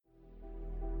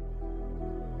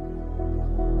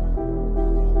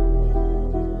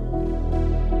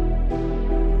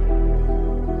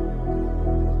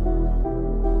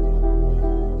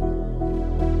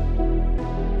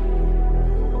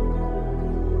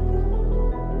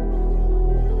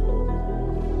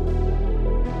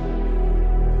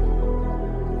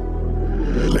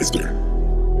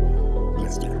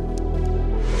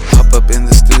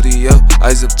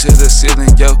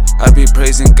ceiling, yo. I be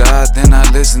praising God, then I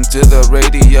listen to the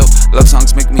radio. Love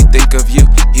songs make me think of you.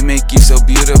 He make you so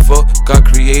beautiful. God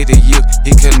created you,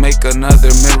 He can make another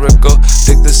miracle.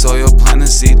 Dig the soil, plant a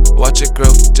seed, watch it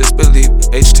grow. Just believe.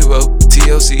 H2O,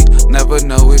 TOC. Never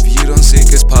know if you don't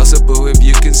seek. It's possible if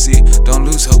you can see. Don't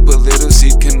lose hope, a little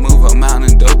seed can move a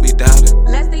mountain. Don't be doubting.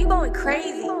 Lester, you going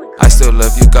crazy. I still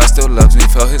love you, God still loves me,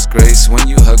 felt His grace. When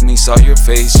you hugged me, saw your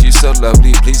face, you so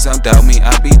lovely. Please don't doubt me,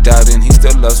 I be doubting. He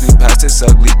still loves me, past it's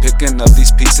ugly. Picking up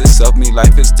these pieces of me.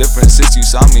 Life is different since you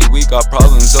saw me. We got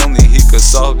problems, only He could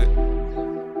solve it.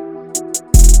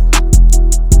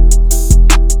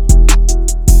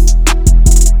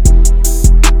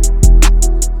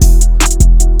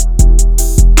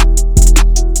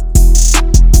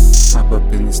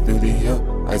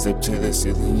 Studio, eyes up to the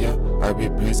ceiling, yo. I be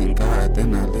praising God,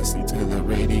 then I listen to the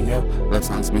radio. Love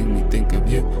songs make me think of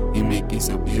you. He make you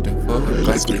so beautiful.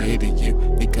 God created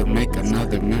you, He could make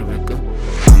another miracle.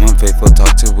 I'm unfaithful,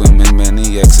 talk to women,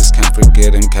 many exes, can't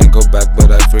forget him. Can't go back, but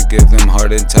I forgive them.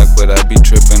 Heart attack, but I be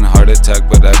tripping. Heart attack,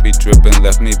 but I be dripping.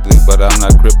 Left me bleed, but I'm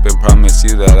not gripping. Promise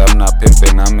you that I'm not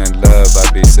pimping. I'm in love, I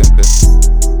be simping.